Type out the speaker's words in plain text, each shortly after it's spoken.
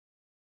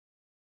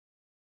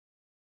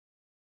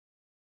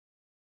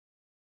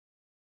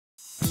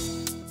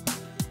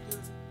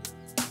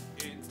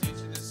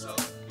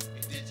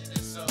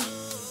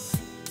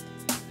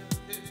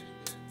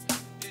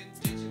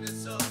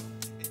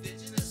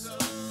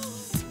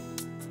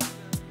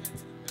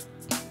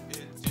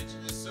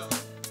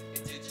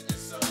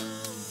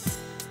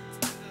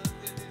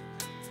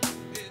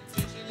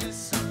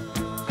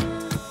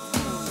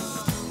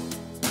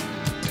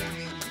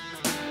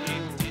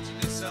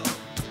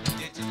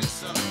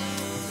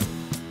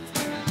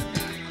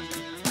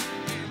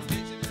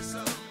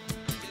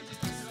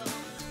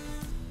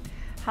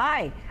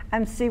Hi,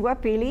 I'm Siwa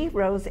Pili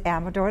Rose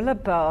Amador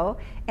Lebeau,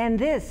 and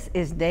this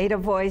is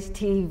Native Voice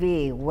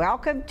TV.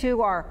 Welcome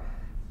to our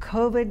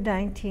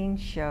COVID-19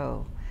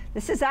 show.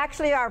 This is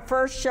actually our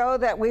first show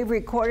that we've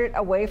recorded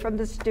away from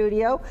the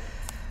studio.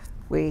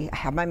 We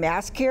have my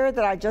mask here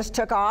that I just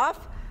took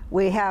off.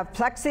 We have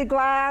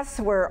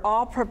plexiglass. We're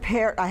all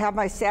prepared. I have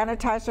my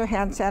sanitizer,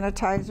 hand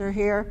sanitizer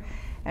here,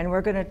 and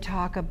we're going to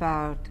talk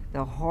about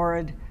the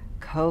horrid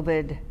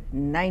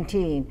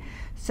COVID-19.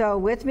 So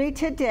with me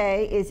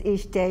today is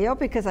Ixteyo,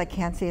 because I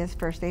can't see his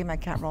first name. I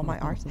can't roll my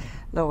R's.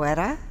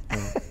 Loera.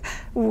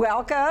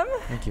 Welcome.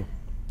 Thank you.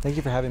 Thank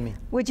you for having me.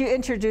 Would you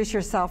introduce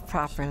yourself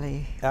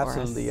properly?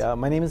 Absolutely.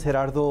 My name is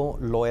Gerardo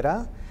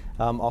Loera,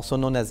 also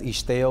known as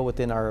Ixteyo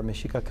within our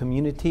Mexica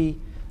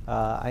community.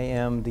 I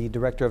am the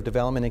Director of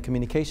Development and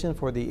Communication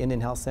for the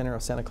Indian Health Center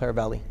of Santa Clara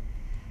Valley.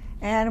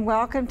 And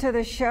welcome to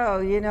the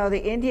show. You know,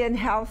 the Indian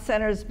Health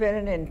Center has been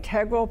an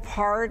integral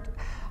part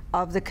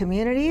of the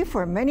community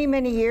for many,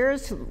 many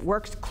years,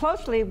 works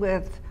closely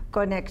with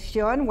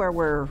Conexión, where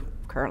we're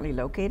currently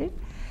located.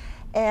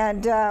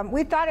 And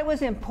we thought it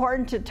was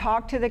important to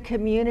talk to the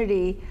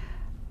community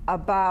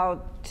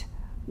about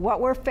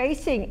what we're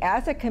facing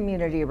as a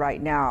community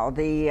right now.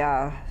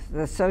 The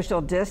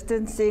social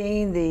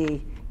distancing, the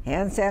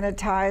hand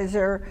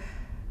sanitizer,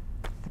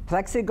 the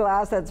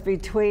plexiglass that's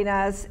between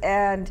us,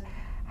 and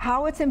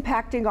how it's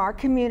impacting our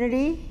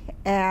community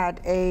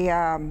at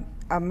a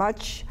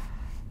much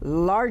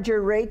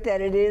larger rate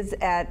than it is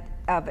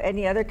of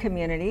any other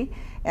community.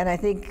 And I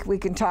think we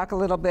can talk a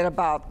little bit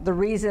about the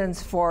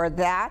reasons for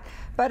that.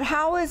 But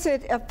how is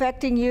it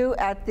affecting you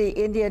at the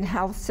Indian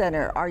Health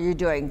Center? Are you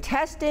doing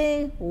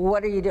testing?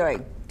 What are you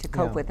doing to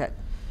cope with it?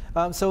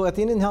 So at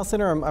the Indian Health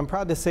Center, I'm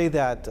proud to say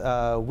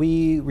that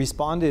we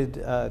responded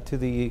to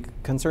the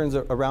concerns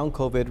around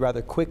COVID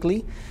rather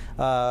quickly.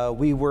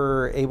 We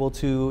were able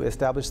to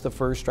establish the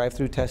first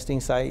drive-through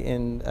testing site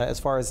as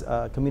far as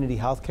community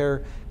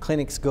healthcare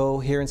clinics go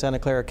here in Santa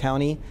Clara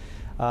County.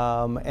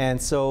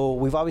 And so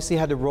we've obviously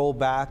had to roll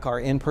back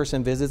our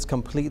in-person visits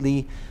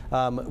completely,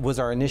 was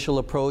our initial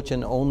approach,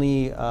 and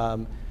only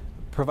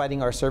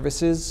providing our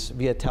services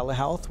via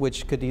telehealth,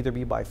 which could either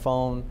be by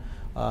phone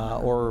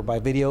or by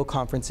video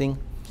conferencing.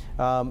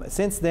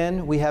 Since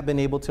then, we have been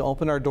able to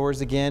open our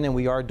doors again, and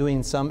we are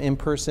doing some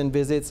in-person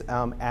visits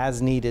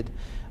as needed.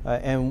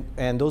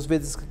 And those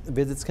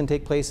visits can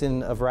take place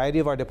in a variety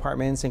of our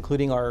departments,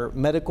 including our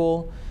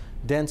medical,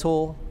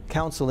 dental,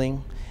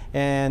 counseling,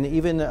 and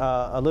even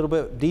a little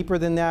bit deeper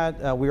than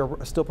that, we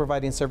are still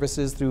providing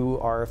services through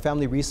our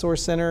Family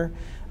Resource Center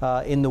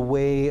in the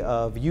way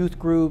of youth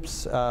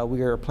groups.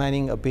 We are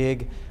planning a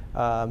big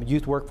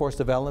youth workforce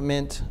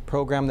development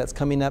program that's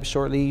coming up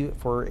shortly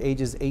for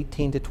ages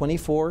 18 to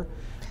 24.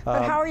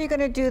 But how are you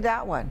going to do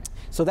that one?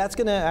 So that's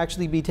going to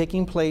actually be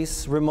taking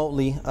place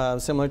remotely,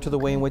 similar to the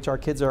way in which our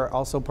kids are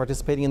also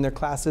participating in their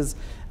classes.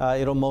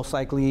 It'll most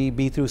likely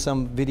be through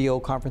some video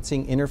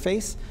conferencing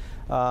interface.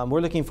 We're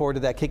looking forward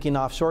to that kicking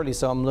off shortly,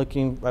 so I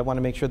want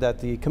to make sure that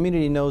the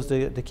community knows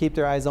to keep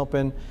their eyes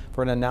open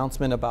for an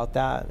announcement about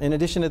that. In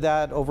addition to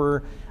that,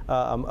 over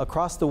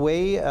across the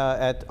way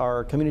at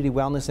our Community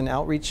Wellness and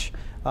Outreach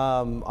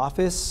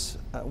office,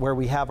 where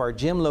we have our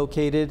gym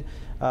located,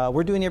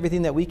 we're doing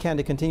everything that we can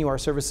to continue our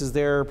services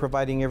there,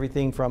 providing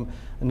everything from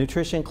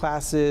nutrition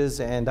classes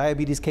and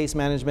diabetes case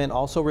management,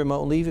 also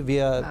remotely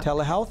via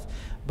telehealth.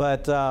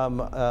 But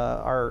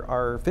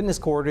our fitness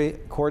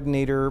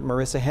coordinator,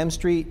 Marissa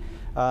Hemstreet,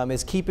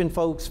 is keeping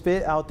folks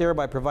fit out there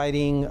by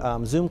providing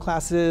Zoom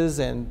classes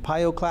and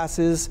PIO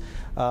classes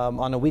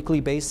on a weekly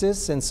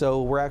basis. And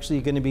so we're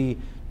actually going to be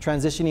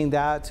transitioning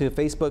that to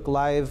Facebook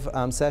Live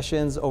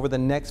sessions over the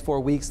next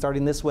 4 weeks,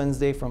 starting this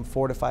Wednesday from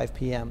 4 to 5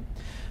 p.m.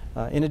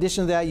 In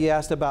addition to that, you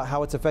asked about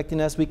how it's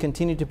affecting us. We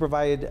continue to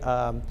provide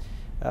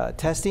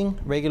testing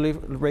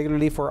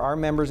regularly for our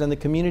members and the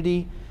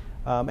community.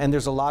 And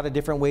there's a lot of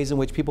different ways in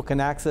which people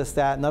can access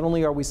that. Not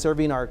only are we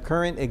serving our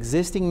current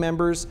existing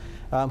members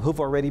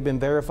who've already been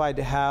verified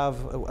to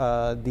have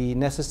the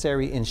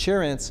necessary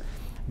insurance,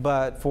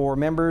 but for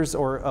members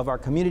of our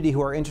community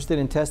who are interested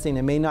in testing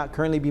and may not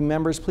currently be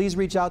members, please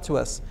reach out to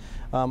us.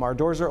 Our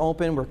doors are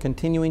open. We're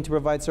continuing to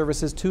provide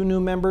services to new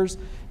members.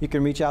 You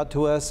can reach out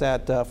to us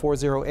at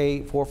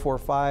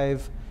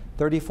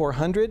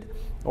 408-445-3400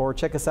 or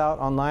check us out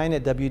online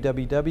at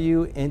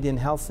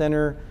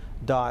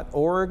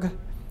www.indianhealthcenter.org.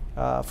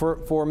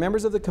 For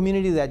members of the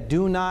community that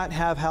do not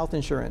have health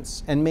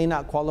insurance and may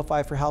not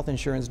qualify for health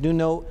insurance, do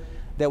note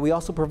that we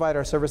also provide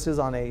our services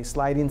on a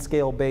sliding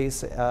scale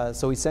base.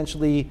 So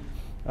essentially,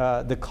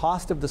 the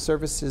cost of the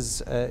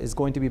services is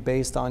going to be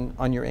based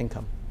on your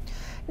income.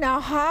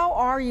 Now, how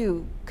are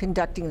you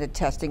conducting the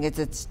testing? Is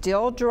it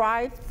still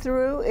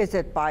drive-through? Is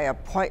it by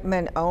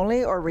appointment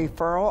only or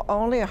referral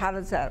only? Or how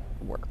does that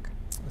work?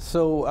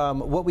 So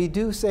what we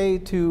do say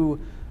to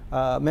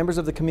members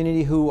of the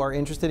community who are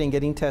interested in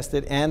getting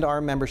tested and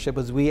our membership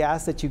is we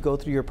ask that you go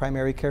through your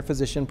primary care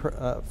physician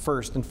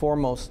first and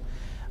foremost.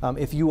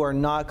 If you are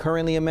not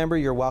currently a member,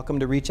 you're welcome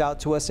to reach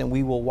out to us and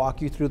we will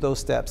walk you through those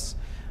steps.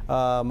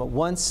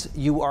 Once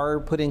you are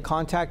put in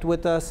contact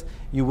with us,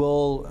 you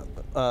will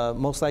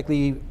most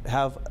likely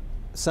have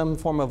some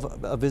form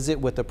of a visit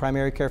with a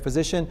primary care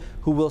physician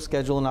who will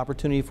schedule an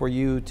opportunity for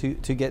you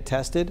to get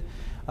tested.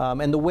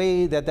 And the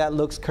way that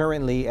looks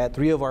currently at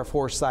 3 of our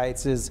 4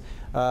 sites is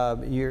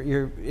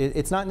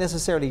it's not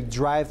necessarily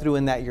drive-through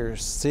in that you're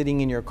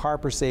sitting in your car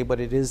per se, but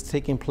it is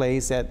taking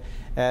place at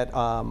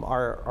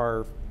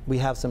we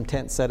have some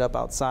tents set up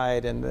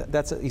outside, and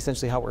that's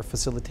essentially how we're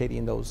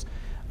facilitating those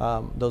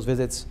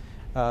visits.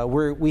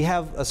 We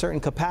have a certain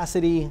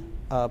capacity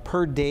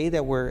per day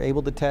that we're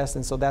able to test,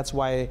 and so that's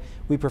why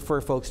we prefer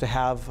folks to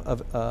have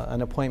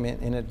an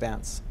appointment in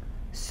advance.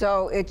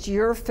 So it's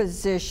your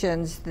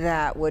physicians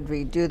that would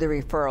do the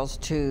referrals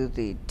to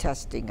the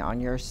testing on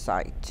your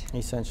site?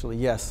 Essentially,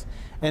 yes.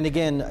 And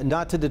again,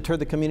 not to deter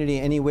the community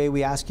in any way,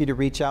 we ask you to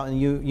reach out, and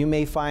you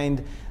may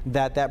find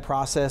that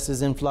process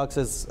is in flux.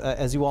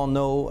 As you all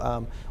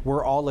know,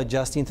 we're all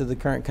adjusting to the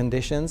current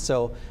conditions.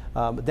 So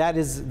that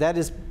is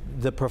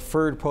the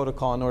preferred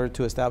protocol in order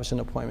to establish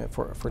an appointment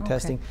for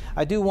testing.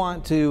 I do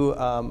want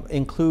to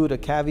include a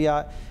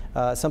caveat.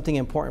 Something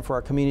important for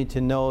our community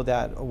to know,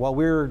 that while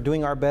we're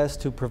doing our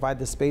best to provide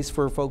the space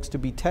for folks to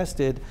be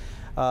tested,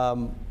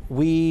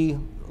 we,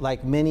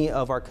 like many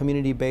of our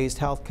community-based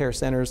healthcare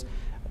centers,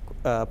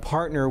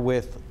 partner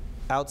with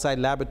outside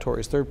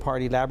laboratories,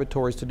 third-party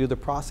laboratories, to do the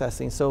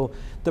processing. So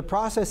the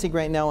processing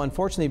right now,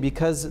 unfortunately,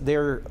 because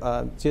they're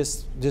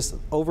just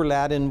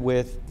overladen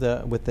with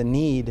the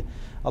need,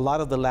 a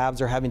lot of the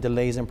labs are having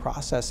delays in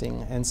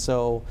processing. And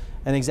so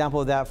an example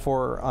of that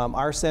for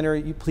our center,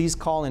 you please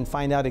call and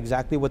find out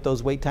exactly what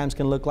those wait times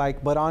can look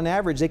like. But on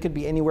average, they could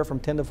be anywhere from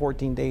 10 to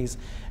 14 days.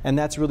 And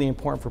that's really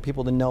important for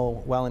people to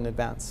know well in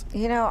advance.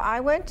 You know,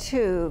 I went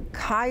to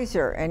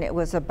Kaiser and it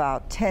was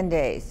about 10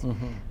 days.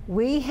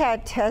 We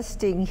had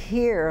testing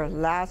here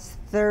last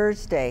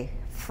Thursday.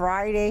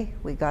 Friday,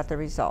 we got the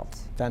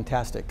results.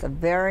 Fantastic. The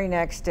very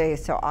next day,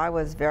 so I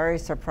was very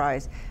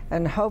surprised.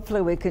 And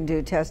hopefully we can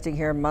do testing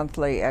here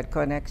monthly at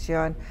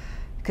Conexión,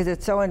 because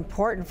it's so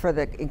important for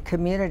the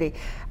community.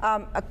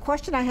 A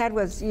question I had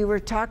was, you were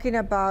talking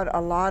about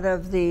a lot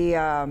of the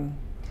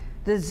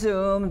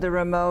Zoom, the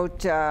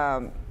remote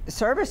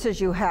services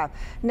you have.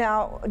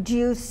 Now, do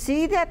you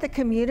see that the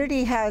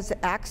community has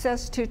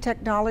access to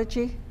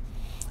technology?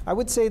 I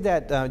would say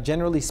that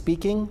generally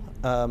speaking,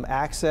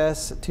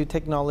 access to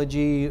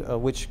technology,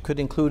 which could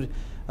include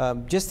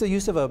just the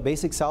use of a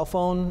basic cell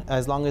phone,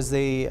 as long as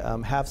they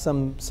have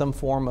some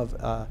form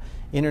of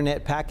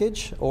internet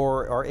package,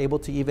 or are able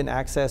to even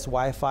access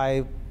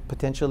Wi-Fi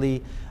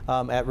potentially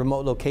at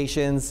remote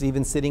locations,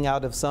 even sitting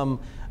out of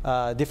some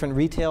different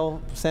retail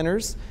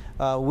centers.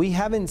 We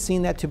haven't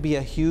seen that to be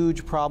a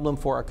huge problem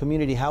for our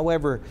community.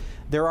 However,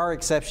 there are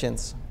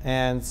exceptions.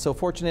 And so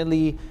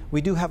fortunately, we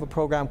do have a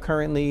program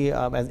currently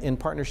in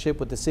partnership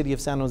with the City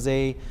of San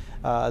Jose.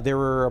 There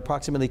were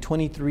approximately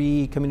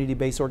 23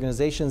 community-based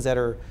organizations that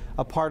are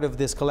a part of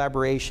this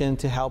collaboration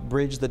to help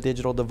bridge the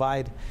digital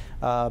divide.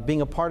 Being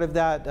a part of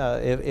that,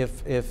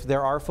 if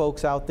there are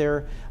folks out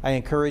there, I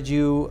encourage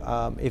you,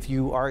 if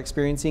you are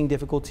experiencing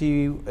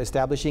difficulty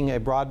establishing a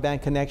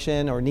broadband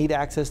connection or need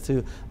access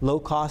to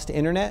low-cost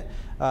internet,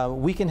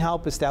 we can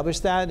help establish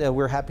that.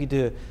 We're happy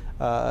to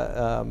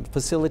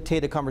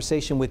facilitate a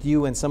conversation with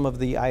you and some of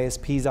the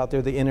ISPs out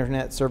there, the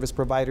internet service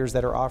providers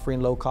that are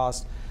offering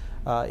low-cost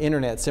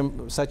internet,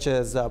 such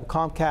as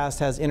Comcast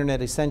has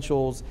Internet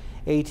Essentials,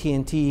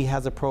 AT&T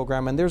has a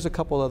program, and there's a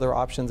couple other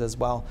options as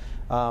well.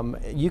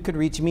 You could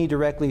reach me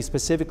directly,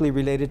 specifically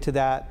related to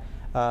that,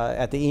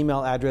 at the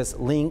email address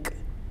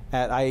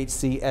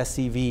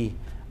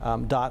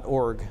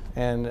link@ihcscv.org,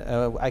 and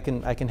I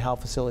can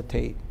help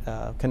facilitate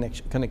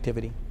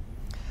connectivity.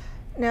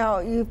 Now,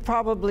 you've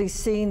probably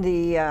seen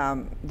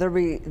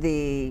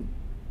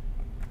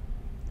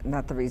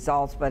not the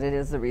results, but it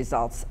is the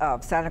results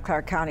of Santa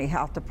Clara County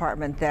Health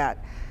Department, that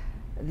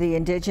the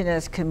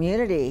Indigenous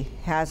community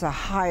has a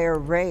higher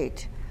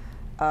rate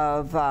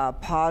of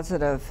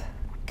positive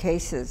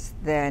cases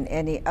than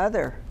any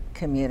other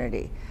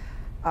community.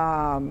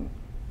 And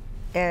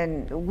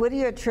what do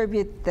you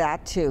attribute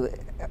that to?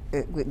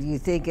 Do you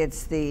think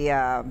it's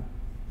the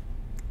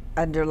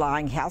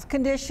underlying health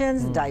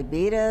conditions,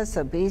 diabetes,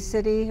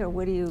 obesity, or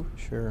what do you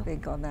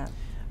think on that?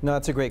 No,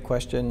 that's a great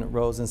question,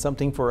 Rose, and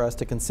something for us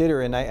to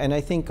consider. And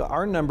I think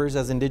our numbers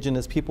as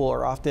Indigenous people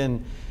are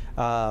often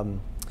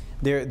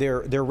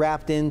they're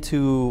wrapped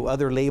into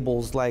other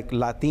labels like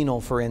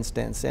Latino, for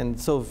instance. And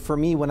so for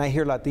me, when I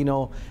hear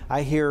Latino,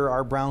 I hear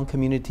our brown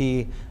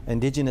community,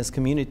 Indigenous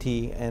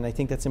community, and I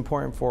think that's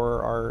important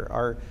for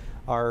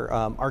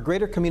our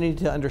greater community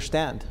to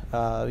understand.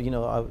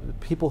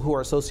 People who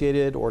are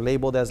associated or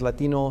labeled as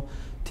Latino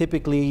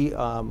typically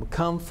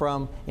come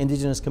from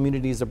Indigenous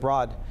communities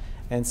abroad.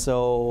 And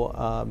so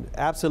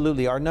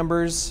absolutely, our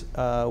numbers,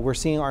 we're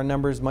seeing our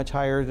numbers much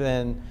higher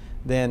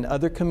than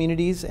other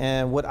communities.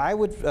 And what I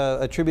would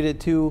attribute it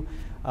to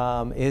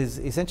is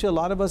essentially a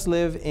lot of us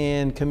live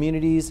in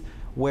communities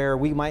where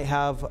we might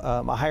have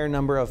a higher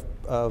number of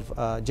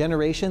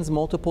generations,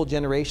 multiple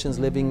generations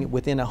living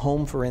within a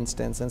home, for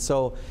instance. And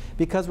so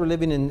because we're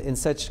living in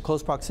such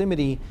close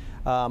proximity,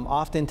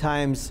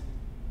 oftentimes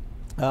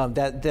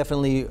that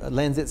definitely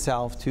lends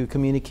itself to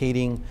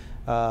communicating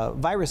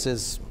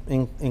viruses,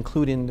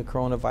 including the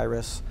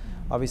coronavirus,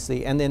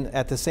 obviously. And then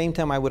at the same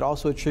time, I would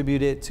also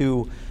attribute it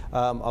to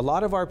a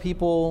lot of our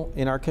people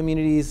in our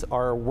communities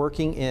are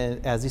working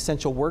as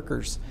essential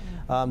workers.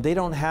 They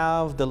don't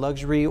have the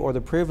luxury or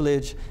the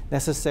privilege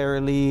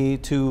necessarily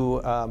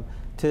to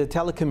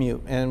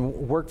telecommute and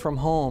work from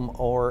home,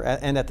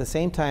 and at the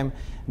same time,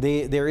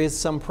 there is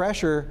some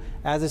pressure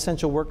as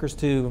essential workers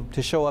to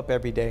show up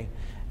every day.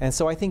 And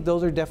so I think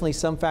those are definitely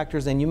some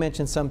factors. And you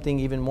mentioned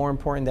something even more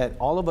important that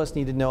all of us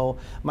need to know,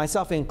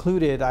 myself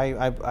included. I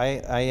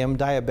am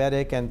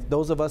diabetic, and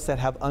those of us that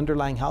have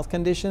underlying health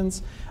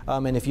conditions,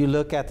 and if you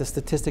look at the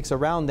statistics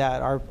around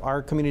that,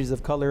 our communities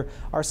of color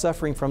are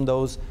suffering from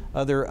those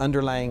other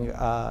underlying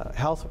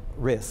health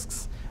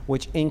risks,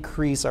 which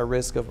increase our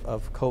risk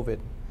of COVID.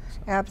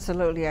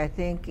 Absolutely. I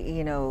think,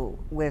 you know,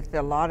 with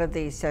a lot of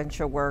the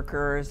essential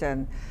workers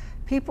and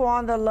people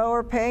on the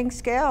lower paying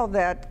scale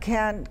that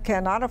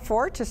cannot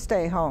afford to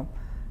stay home,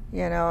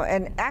 you know,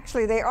 and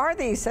actually they are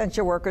the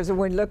essential workers. And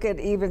when we look at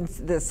even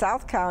the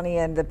South County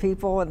and the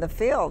people in the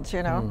fields,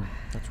 you know,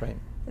 that's right.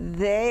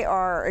 They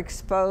are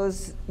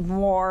exposed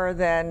more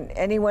than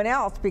anyone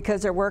else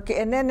because they're working,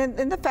 and then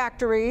in the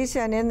factories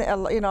and in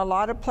a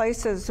lot of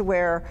places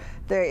where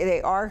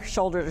they are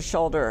shoulder to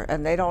shoulder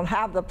and they don't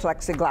have the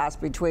plexiglass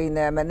between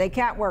them and they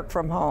can't work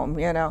from home,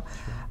 you know,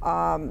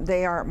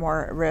 they aren't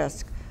more at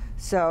risk.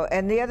 So,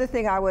 and the other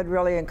thing I would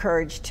really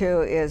encourage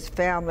too is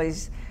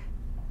families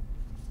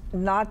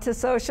not to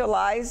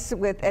socialize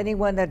with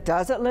anyone that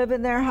doesn't live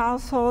in their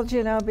household,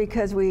 you know,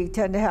 because we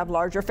tend to have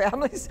larger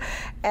families,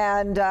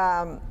 and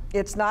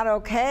it's not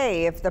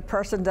okay if the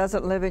person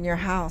doesn't live in your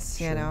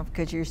house, you know,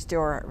 because you're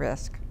still at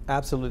risk.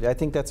 Absolutely. I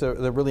think that's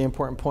a really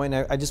important point.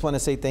 I just want to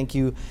say thank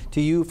you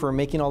to you for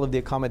making all of the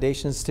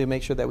accommodations to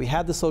make sure that we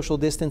had the social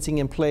distancing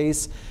in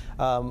place.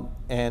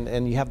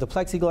 And you have the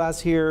plexiglass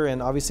here,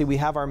 and obviously we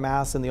have our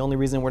masks, and the only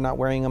reason we're not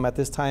wearing them at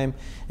this time,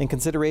 in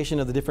consideration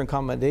of the different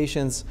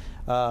accommodations,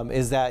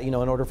 is that, you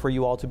know, in order for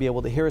you all to be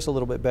able to hear us a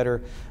little bit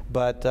better.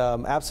 But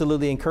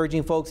absolutely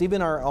encouraging folks,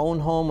 even our own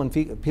home, when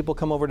people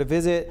come over to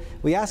visit,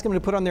 we ask them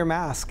to put on their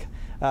mask.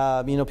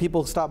 You know,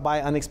 people stop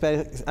by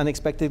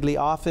unexpectedly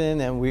often,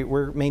 and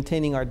we're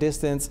maintaining our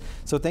distance.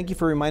 So thank you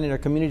for reminding our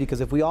community,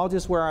 because if we all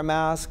just wear our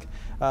mask,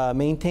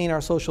 maintain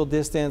our social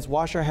distance,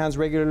 wash our hands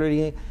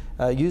regularly,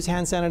 use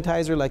hand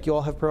sanitizer like you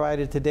all have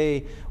provided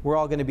today, we're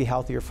all going to be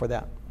healthier for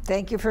that.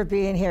 Thank you for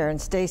being here, and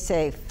stay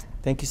safe.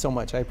 Thank you so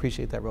much. I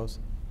appreciate that, Rose.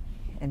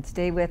 And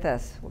stay with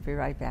us. We'll be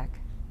right back.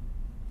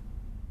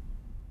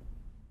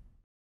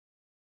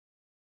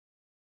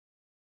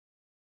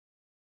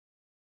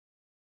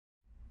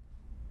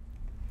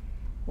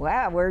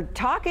 Wow, we're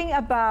talking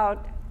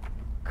about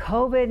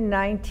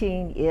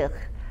COVID-19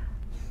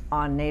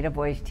 on Native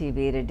Voice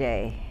TV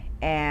today.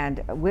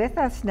 And with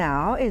us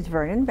now is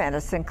Vernon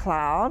Medicine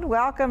Cloud.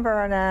 Welcome,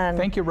 Vernon.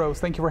 Thank you, Rose.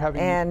 Thank you for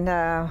having me.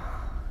 And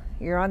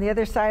you're on the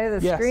other side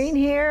of the screen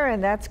here,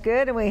 and that's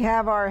good. And we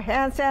have our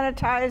hand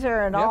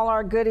sanitizer and all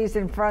our goodies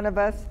in front of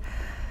us.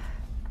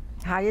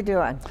 How you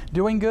doing?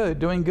 Doing good,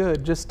 doing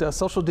good. Just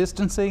social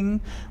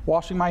distancing,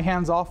 washing my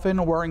hands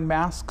often, wearing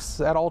masks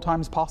at all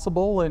times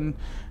possible, and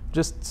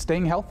just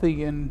staying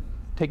healthy and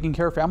taking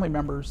care of family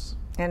members.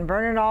 And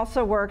Vernon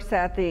also works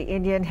at the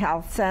Indian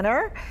Health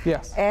Center.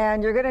 Yes.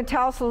 And you're going to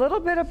tell us a little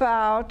bit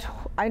about,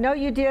 I know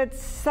you did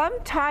some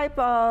type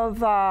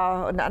of,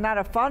 not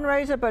a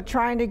fundraiser, but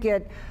trying to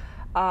get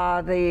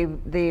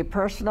the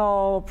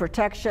personal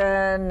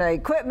protection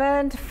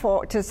equipment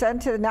to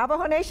send to the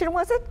Navajo Nation,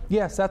 was it?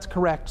 Yes, that's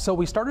correct. So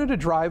we started a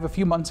drive a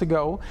few months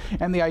ago,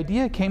 and the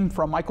idea came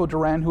from Michael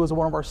Duran, who was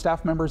one of our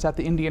staff members at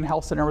the Indian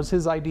Health Center. It was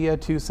his idea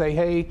to say,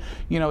 hey,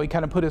 you know, he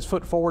kind of put his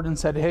foot forward and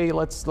said, hey,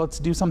 let's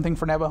do something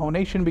for Navajo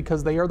Nation,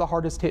 because they are the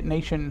hardest hit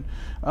nation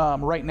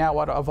right now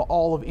out of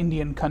all of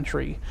Indian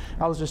country.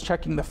 I was just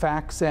checking the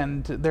facts,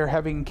 and they're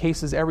having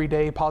cases every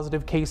day,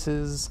 positive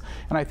cases,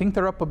 and I think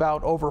they're up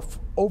about over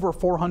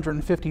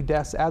 450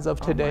 deaths as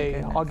of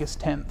today, August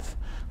 10th.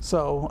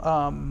 So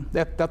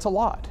that's a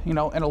lot, you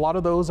know, and a lot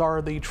of those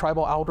are the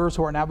tribal elders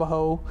who are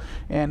Navajo,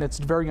 and it's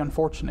very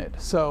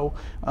unfortunate. So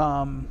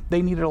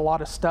they needed a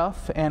lot of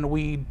stuff, and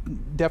we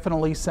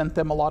definitely sent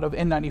them a lot of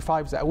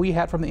N95s that we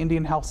had from the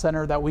Indian Health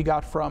Center, that we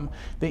got from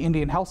the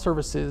Indian Health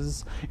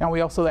Services, and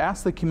we also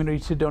asked the community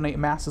to donate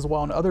masks as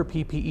well and other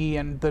PPE,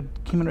 and the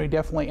community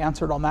definitely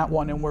answered on that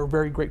one, and we're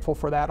very grateful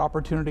for that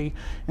opportunity.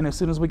 And as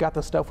soon as we got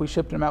the stuff, we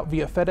shipped them out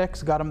via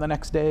FedEx, got them the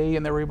next day,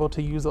 and they were able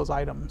to use those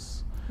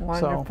items.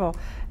 Wonderful.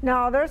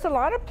 Now, there's a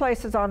lot of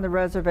places on the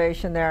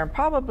reservation there, and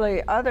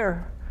probably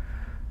other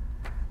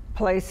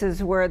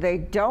places where they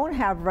don't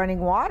have running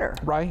water.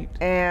 Right.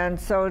 And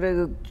so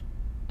to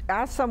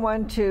ask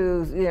someone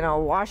to, you know,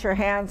 wash your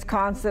hands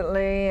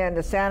constantly and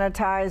to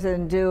sanitize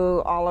and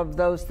do all of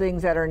those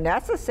things that are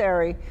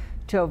necessary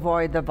to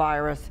avoid the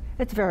virus.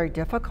 It's very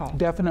difficult.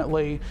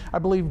 Definitely. I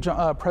believe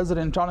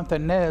President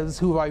Jonathan Nez,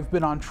 who I've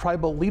been on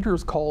tribal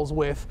leaders calls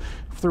with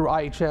through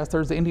IHS,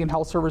 there's the Indian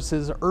Health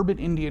Services Urban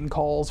Indian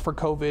calls for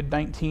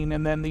COVID-19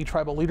 and then the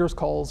tribal leaders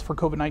calls for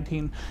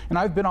COVID-19. And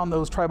I've been on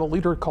those tribal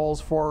leader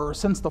calls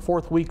since the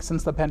 4th week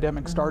since the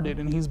pandemic started,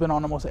 and he's been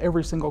on almost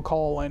every single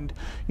call. And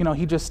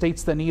he just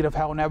states the need of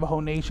how Navajo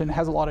Nation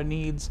has a lot of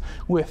needs,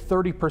 with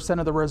 30%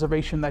 of the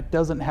reservation that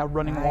doesn't have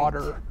running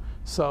water.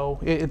 So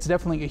it's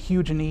definitely a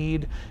huge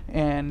need.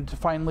 And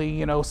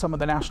finally, some of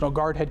the National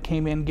Guard had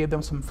came in, gave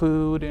them some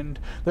food, and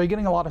they're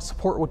getting a lot of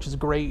support, which is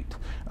great.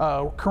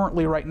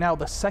 Currently, right now,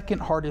 the second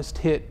hardest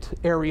hit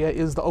area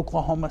is the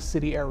Oklahoma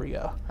City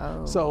area.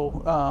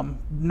 So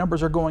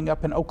numbers are going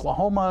up in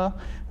Oklahoma.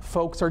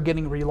 Folks are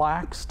getting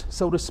relaxed,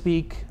 so to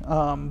speak.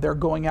 They're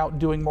going out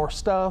doing more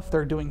stuff.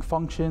 They're doing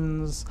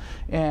functions,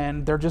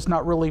 and they're just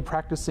not really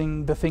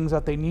practicing the things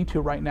that they need to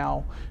right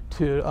now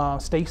to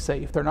stay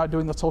safe. They're not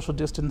doing the social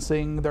distancing.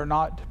 They're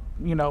not,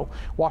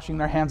 washing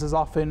their hands as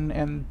often,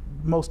 and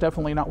most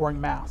definitely not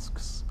wearing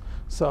masks.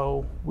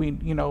 So we,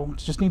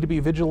 just need to be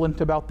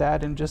vigilant about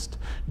that and just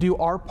do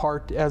our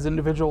part as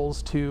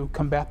individuals to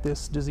combat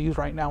this disease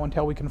right now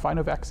until we can find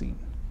a vaccine.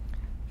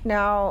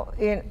 Now,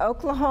 in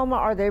Oklahoma,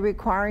 are they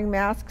requiring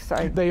masks?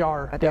 They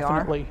are,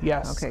 definitely,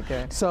 yes. Okay,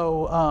 good.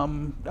 So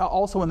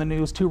also in the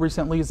news too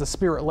recently is the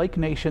Spirit Lake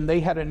Nation. They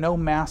had a no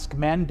mask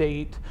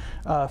mandate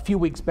a few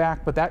weeks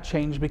back, but that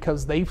changed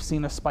because they've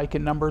seen a spike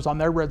in numbers on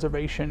their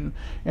reservation.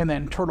 And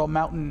then Turtle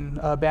Mountain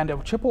Band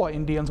of Chippewa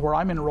Indians, where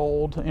I'm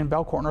enrolled in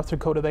Belcourt, North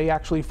Dakota, they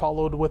actually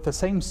followed with the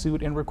same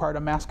suit and required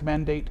a mask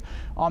mandate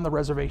on the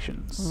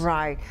reservations.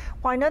 Right.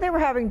 Well, I know they were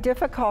having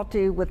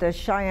difficulty with the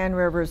Cheyenne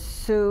River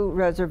Sioux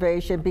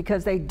reservation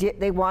because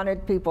they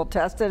wanted people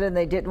tested and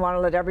they didn't want to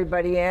let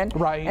everybody in.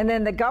 Right. And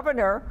then the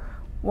governor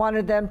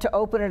wanted them to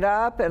open it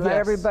up and let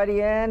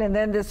everybody in. And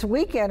then this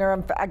weekend,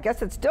 or I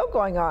guess it's still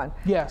going on.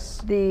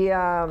 Yes.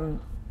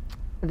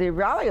 The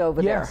rally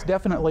over there. Yes,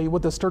 definitely.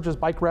 With the Sturgis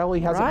bike rally,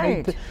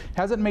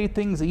 hasn't made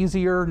things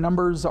easier.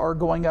 Numbers are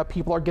going up.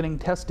 People are getting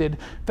tested.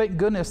 Thank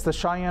goodness the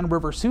Cheyenne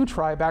River Sioux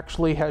tribe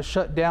actually has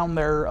shut down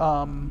their,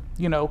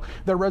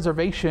 their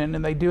reservation,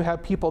 and they do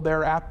have people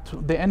there at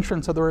the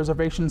entrance of the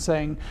reservation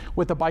saying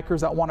with the bikers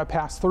that want to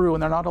pass through,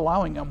 and they're not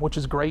allowing them, which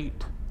is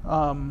great.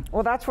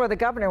 Well, that's where the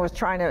governor was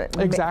trying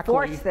to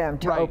force them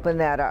to open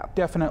that up.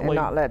 Definitely. And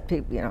not let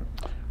people,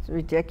 it's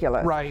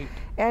ridiculous. Right.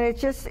 And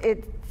since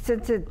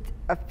it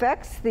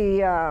affects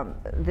the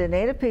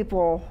Native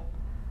people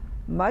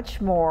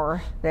much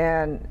more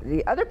than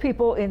the other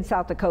people in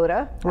South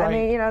Dakota. Right. I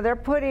mean, they're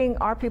putting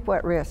our people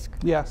at risk.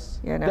 Yes,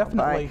 definitely.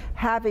 By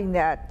having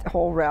that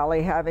whole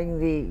rally, having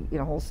the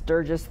whole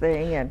Sturgis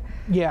thing, and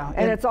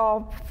it's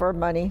all for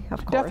money,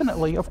 of course.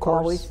 Definitely, of course.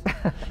 Always.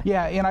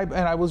 Yeah, and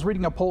I was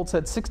reading a poll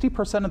that said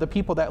 60% of the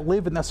people that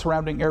live in the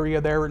surrounding area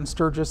there in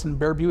Sturgis and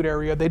Bear Butte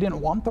area, they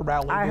didn't want the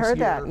rally this year. I heard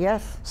that,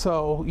 yes.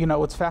 So,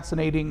 it's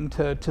fascinating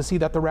to see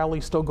that the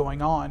rally's still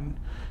going on,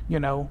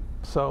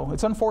 so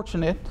it's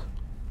unfortunate.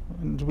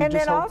 And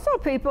then also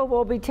people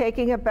will be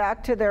taking it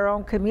back to their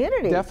own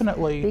communities.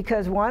 Definitely.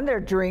 Because one,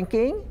 they're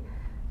drinking,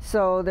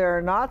 so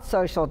they're not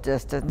social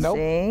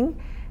distancing. Nope.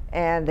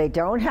 And they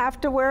don't have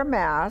to wear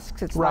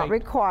masks. It's not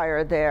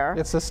required there.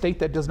 It's a state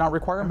that does not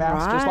require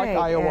masks, just like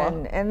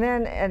Iowa.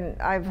 And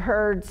I've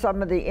heard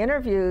some of the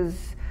interviews,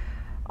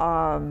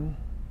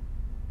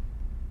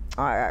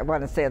 I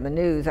want to say on the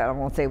news, I don't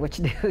want to say which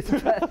news,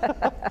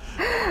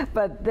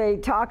 but they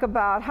talk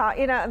about how,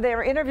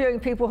 they're interviewing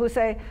people who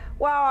say,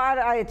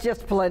 well, it's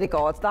just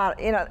political. It's not,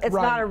 it's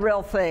not a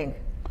real thing.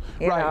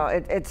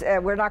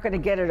 We're not going to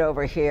get it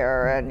over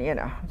here, and,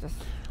 just.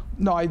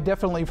 No, I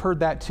definitely have heard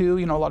that too.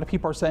 A lot of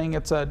people are saying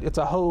it's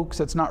a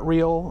hoax, it's not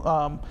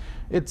real.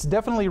 It's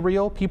definitely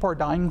real. People are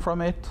dying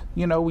from it.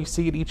 We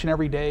see it each and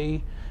every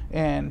day,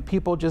 and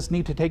people just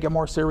need to take it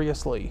more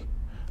seriously.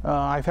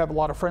 I've had a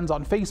lot of friends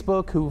on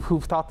Facebook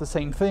who've thought the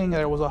same thing,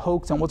 that it was a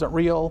hoax and wasn't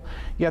real,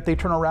 yet they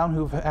turn around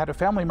who've had a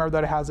family member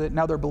that has it,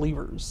 now they're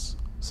believers.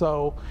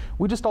 So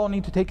we just all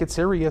need to take it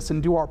serious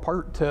and do our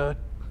part to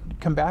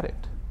combat it.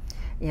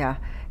 Yeah,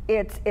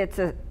 it's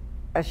a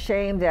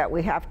shame that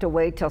we have to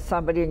wait till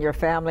somebody in your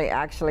family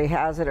actually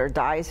has it or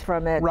dies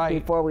from it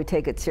before we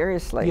take it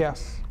seriously.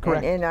 Yes,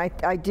 correct. And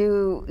I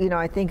do,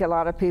 I think a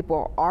lot of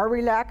people are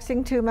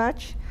relaxing too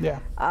much. Yeah.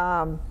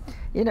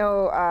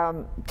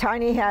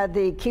 Tiny had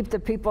the keep the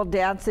people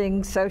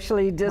dancing,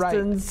 socially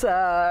distance,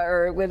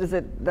 or what is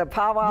it, the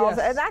powwows,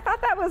 and I thought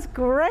that was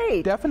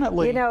great.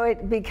 Definitely.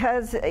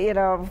 Because,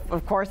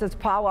 of course it's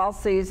powwow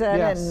season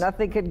and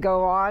nothing could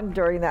go on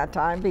during that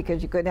time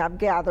because you couldn't have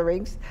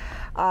gatherings.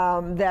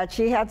 That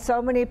she had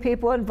so many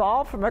people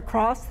involved from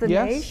across the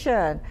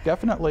nation.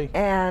 Definitely.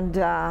 And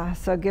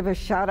so give a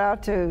shout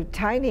out to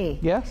Tiny.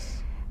 Yes.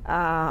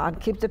 On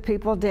Keep the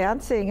People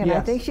Dancing, and I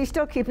think she's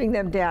still keeping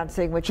them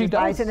dancing, which is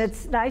nice. And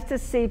it's nice to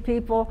see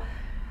people,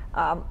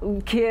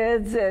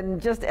 kids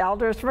and just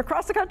elders from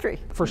across the country.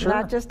 For sure.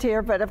 Not just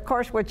here, but of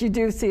course what you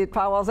do see at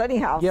powwows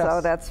anyhow,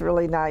 so that's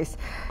really nice.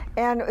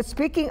 And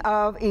speaking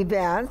of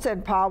events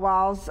and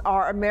powwows,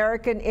 our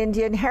American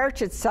Indian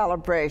Heritage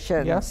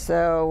Celebration. Yes.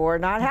 So we're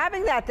not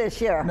having that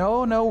this year.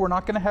 No, we're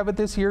not going to have it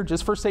this year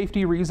just for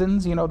safety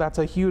reasons. You know, that's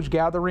a huge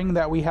gathering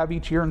that we have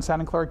each year in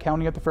Santa Clara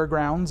County at the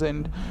fairgrounds.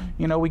 And,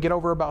 you know, we get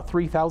over about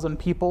 3,000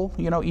 people,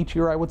 you know, each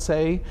year, I would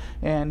say.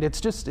 And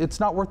it's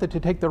not worth it to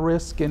take the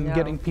risk in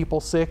getting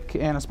people sick,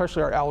 and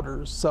especially our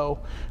elders. So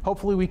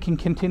hopefully we can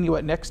continue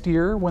it next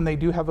year when they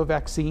do have a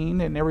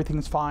vaccine and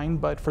everything's fine.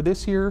 But for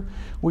this year,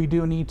 we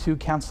do need to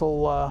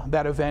cancel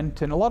that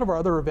event and a lot of our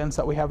other events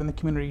that we have in the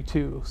community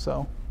too.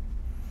 So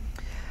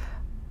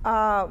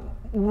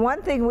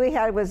one thing we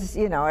had was,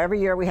 you know,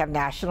 every year we have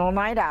National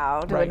Night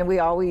Out, right. and we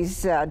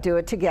always do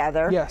it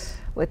together. Yes.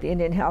 With the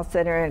Indian Health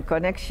Center and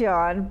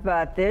Conexion,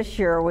 but this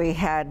year we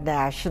had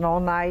National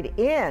Night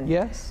In.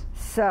 Yes.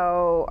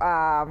 So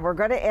we're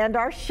going to end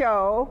our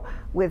show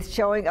with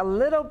showing a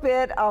little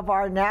bit of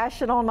our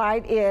National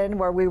Night In,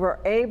 where we were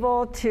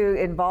able to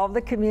involve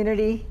the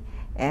community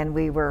and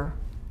we were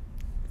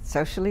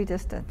socially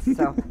distanced.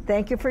 So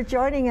thank you for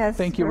joining us.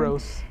 Thank you,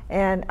 Rose.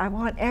 And I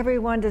want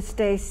everyone to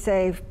stay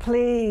safe.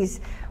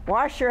 Please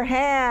wash your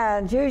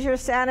hands, use your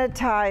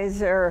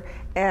sanitizer,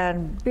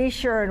 and be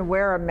sure and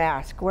wear a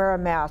mask. Wear a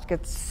mask.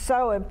 It's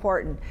so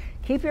important.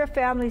 Keep your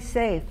family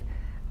safe,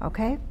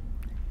 okay?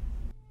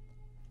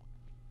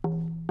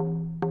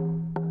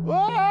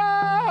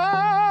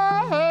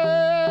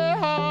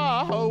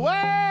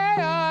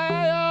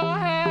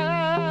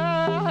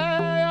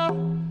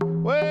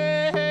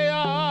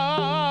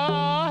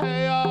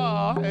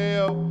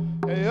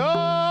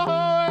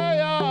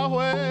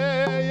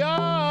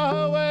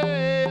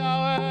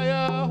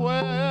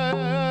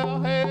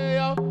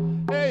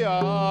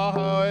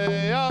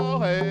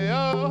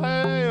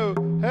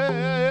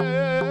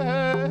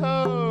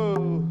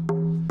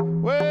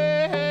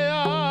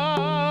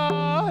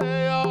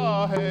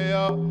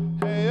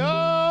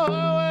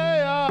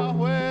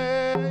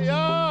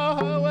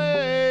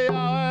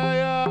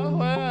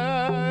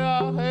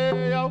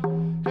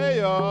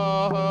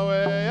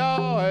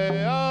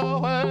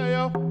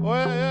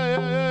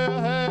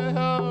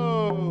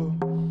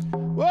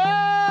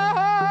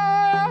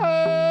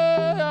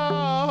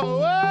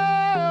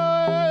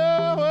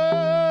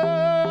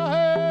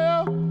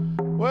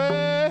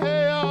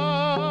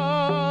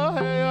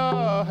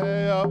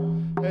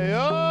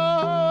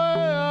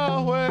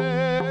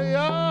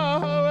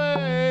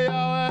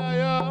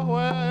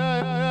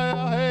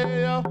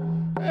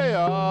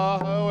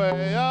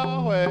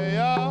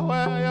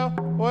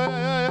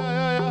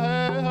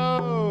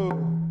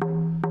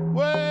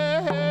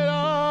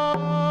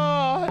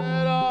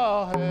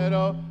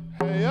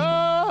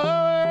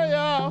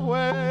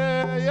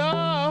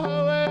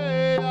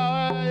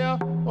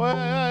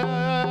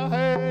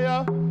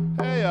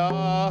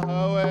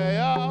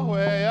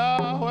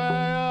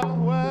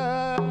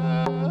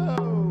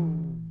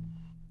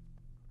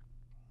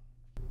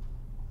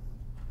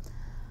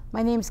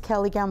 My name's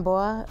Kelly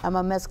Gamboa. I'm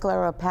a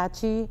Mescalero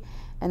Apache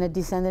and a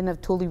descendant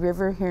of Tule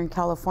River here in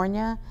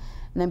California.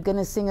 And I'm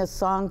gonna sing a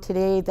song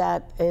today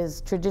that is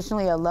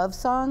traditionally a love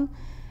song.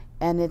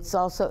 And it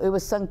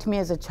was sung to me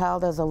as a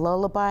child as a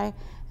lullaby,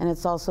 and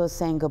it's also a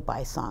saying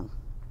goodbye song.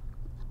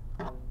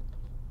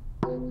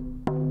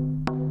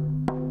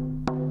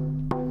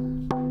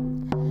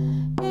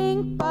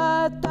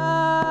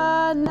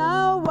 Inkpata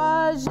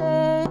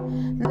nawaje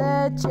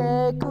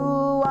leche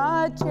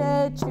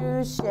kuache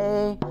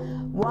chushe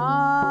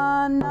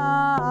wana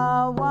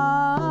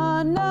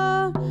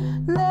wana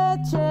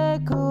leche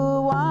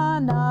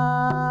kuwana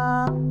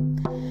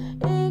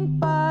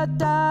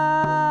Inkpata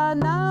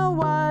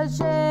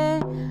nawaje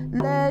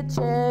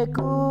leche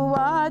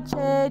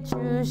kuache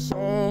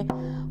chushe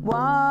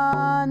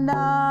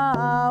wana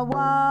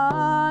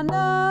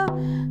wana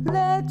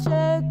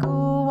leche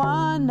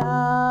kuwana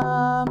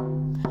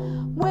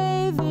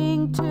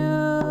waving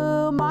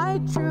to my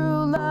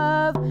true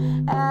love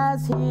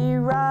as he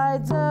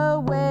rides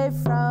away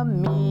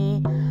from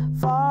me,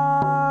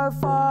 far,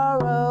 far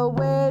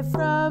away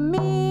from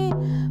me,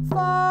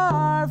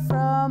 far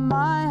from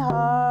my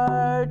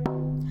heart.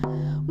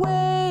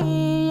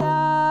 Way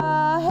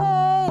ya,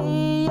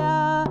 hey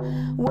ya,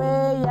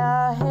 way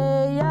ya,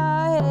 hey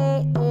ya,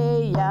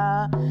 hey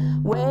ya,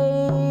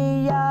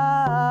 way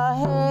ya,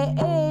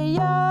 hey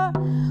ya,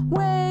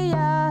 way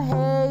ya,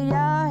 hey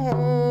ya,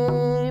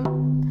 hey.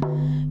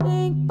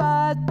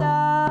 Inkpata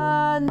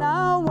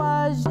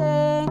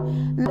nawaje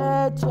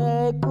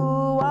leche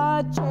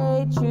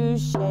kuache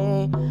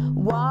chushe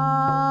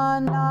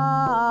wana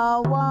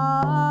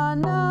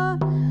wana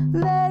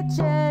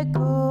leche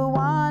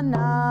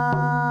kuwana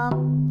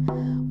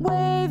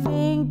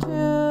waving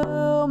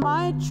to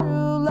my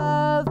true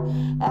love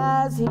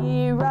as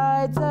he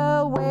rides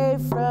away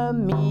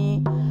from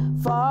me,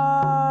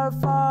 far,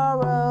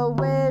 far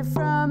away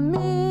from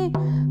me,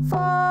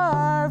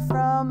 far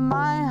from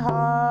my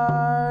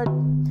heart.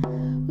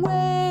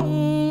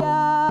 Way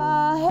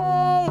ya,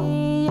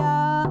 hey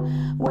ya,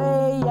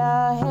 way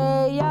ya,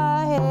 hey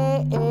ya,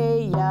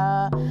 hey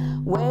ya,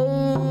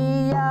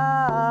 way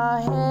ya,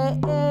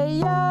 hey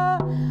ya,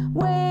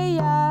 way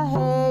ya,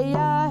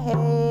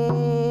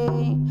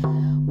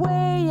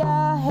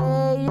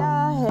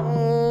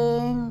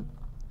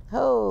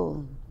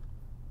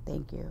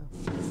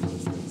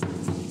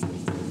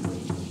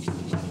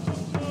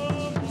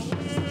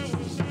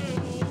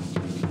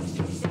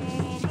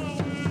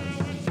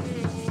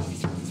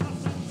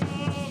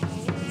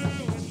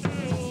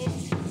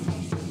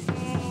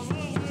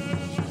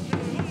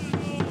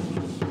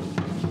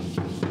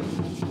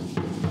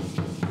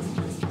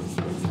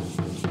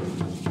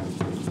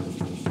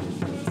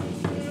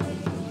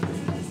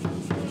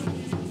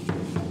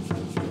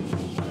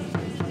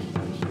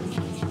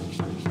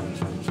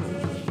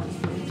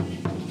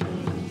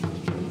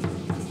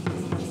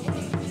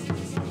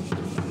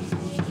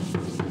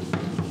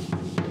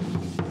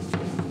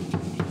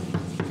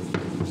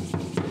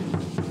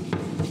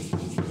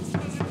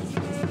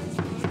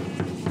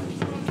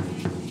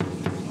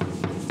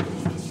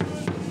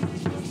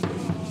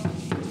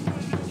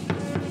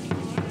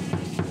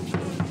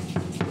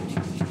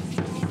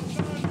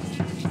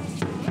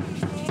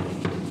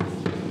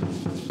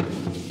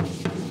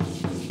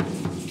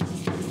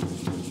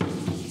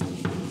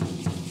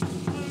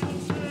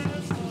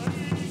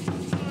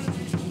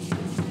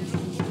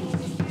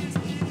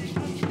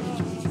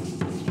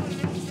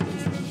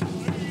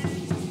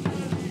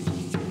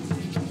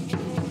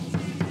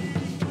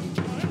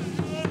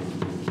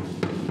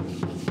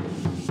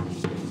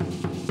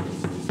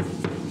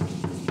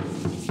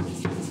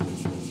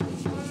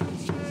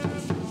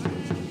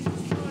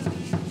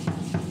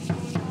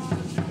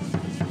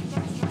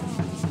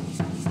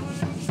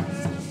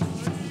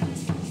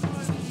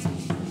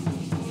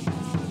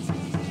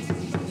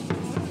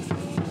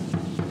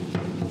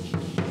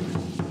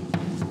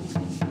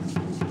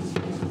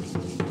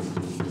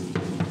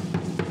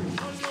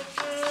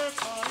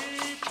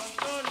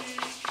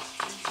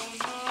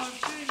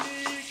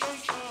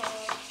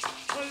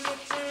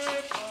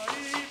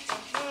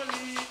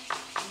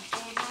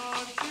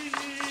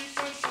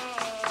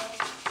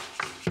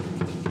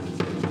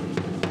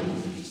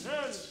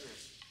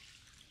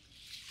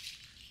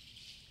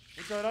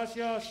 Muchas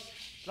gracias.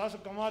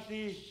 Gracias,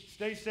 Kamati.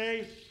 Stay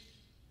safe.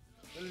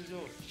 Feliz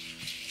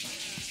Dios.